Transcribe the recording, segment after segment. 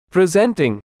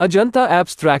Presenting Ajanta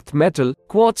Abstract Metal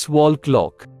Quartz Wall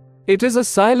Clock. It is a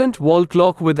silent wall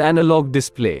clock with analog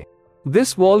display.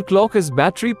 This wall clock is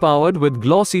battery powered with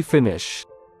glossy finish.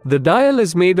 The dial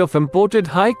is made of imported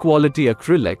high-quality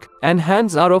acrylic, and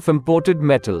hands are of imported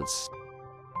metals.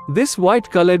 This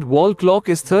white-colored wall clock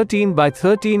is 13 by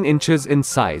 13 inches in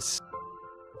size.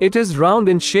 It is round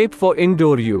in shape for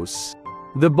indoor use.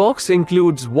 The box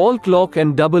includes wall clock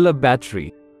and double-A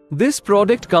battery. This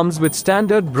product comes with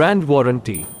standard brand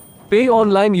warranty. Pay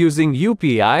online using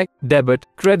UPI, debit,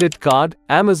 credit card,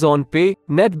 Amazon Pay,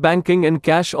 net banking and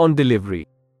cash on delivery.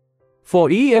 For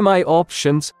EMI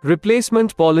options,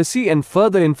 replacement policy and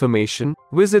further information,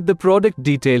 visit the product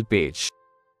detail page.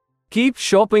 Keep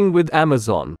shopping with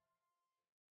Amazon.